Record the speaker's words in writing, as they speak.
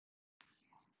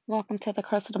Welcome to the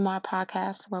Crystal Demar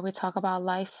podcast, where we talk about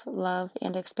life, love,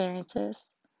 and experiences.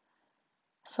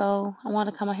 So, I want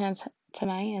to come here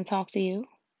tonight and talk to you.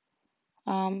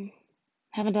 Haven't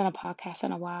done a podcast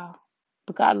in a while,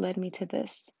 but God led me to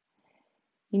this.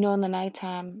 In the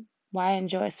nighttime, why I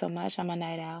enjoy it so much, I'm a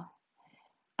night owl.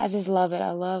 I just love it.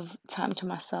 I love time to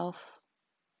myself,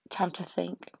 time to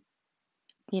think,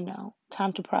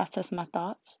 time to process my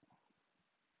thoughts,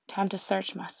 time to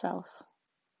search myself,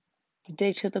 to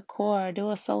dig to the core, do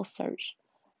a soul search,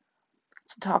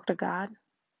 to talk to God,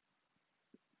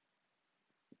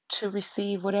 to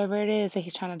receive whatever it is that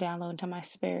He's trying to download into my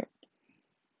spirit.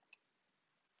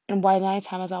 And why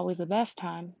nighttime is always the best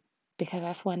time? Because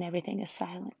that's when everything is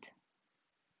silent.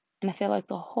 And I feel like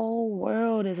the whole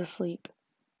world is asleep.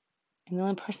 And the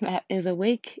only person that is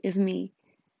awake is me.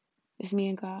 It's me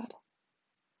and God.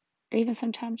 Or even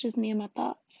sometimes just me and my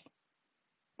thoughts.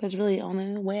 But it's really the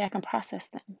only way I can process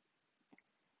them.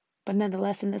 But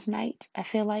nonetheless, in this night, I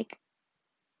feel like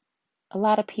a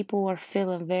lot of people are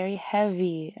feeling very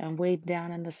heavy and weighed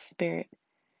down in the spirit.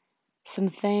 Some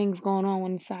things going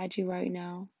on inside you right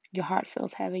now. Your heart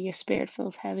feels heavy, your spirit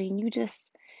feels heavy, and you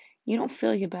don't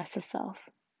feel your best of self.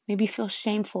 Maybe you feel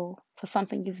shameful for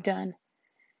something you've done.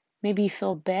 Maybe you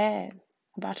feel bad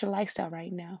about your lifestyle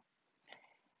right now.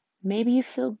 Maybe you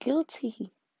feel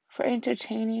guilty for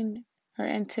entertaining or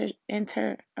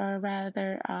entangling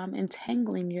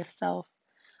yourself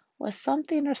with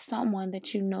something or someone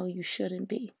that you know you shouldn't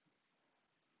be.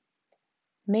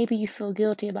 Maybe you feel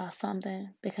guilty about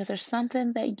something because there's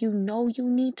something that you know you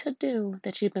need to do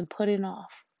that you've been putting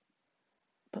off.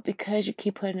 But because you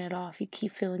keep putting it off, you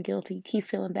keep feeling guilty, you keep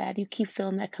feeling bad, you keep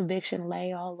feeling that conviction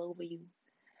lay all over you.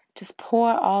 Just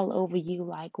pour all over you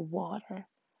like water.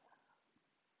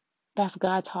 That's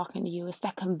God talking to you. It's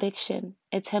that conviction.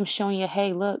 It's Him showing you,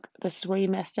 hey, look, this is where you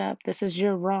messed up. This is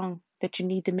your wrong that you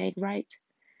need to make right.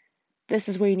 This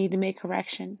is where you need to make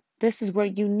correction. This is where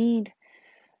you need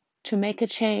to make a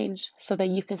change so that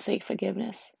you can seek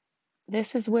forgiveness.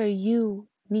 This is where you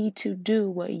need to do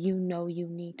what you know you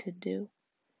need to do.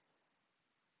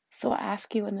 So I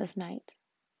ask you in this night,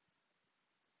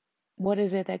 what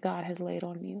is it that God has laid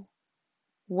on you?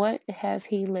 What has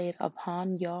He laid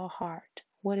upon your heart?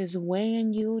 What is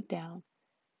weighing you down?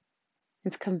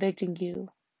 It's convicting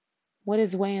you. What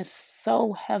is weighing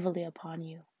so heavily upon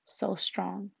you, so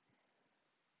strong?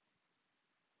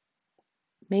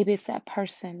 Maybe it's that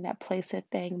person, that place, that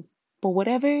thing. But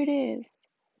whatever it is,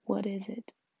 what is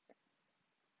it?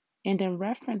 And in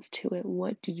reference to it,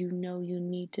 what do you know you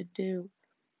need to do?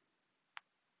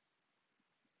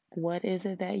 What is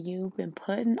it that you've been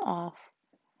putting off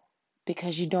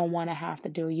because you don't want to have to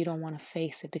do it? You don't want to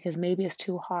face it because maybe it's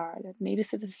too hard. Maybe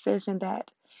it's a decision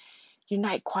that you're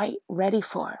not quite ready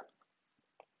for.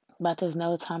 But there's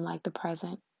no time like the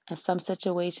present. In some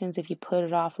situations, if you put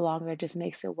it off longer, it just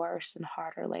makes it worse and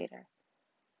harder later.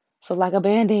 So, like a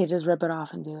band-aid, just rip it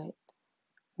off and do it.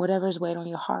 Whatever's weighing on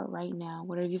your heart right now,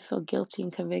 whatever you feel guilty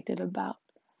and convicted about,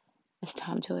 it's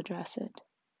time to address it.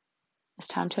 It's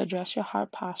time to address your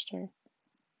heart posture.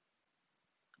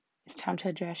 It's time to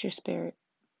address your spirit.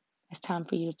 It's time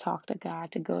for you to talk to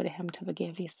God, to go to Him to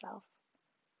forgive yourself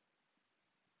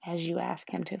as you ask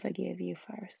Him to forgive you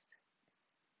first.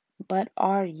 But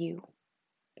are you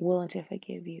willing to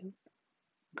forgive you?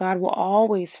 God will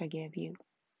always forgive you,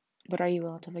 but are you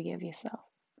willing to forgive yourself?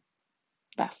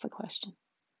 That's the question.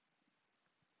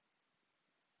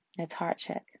 It's heart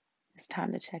check. It's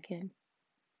time to check in.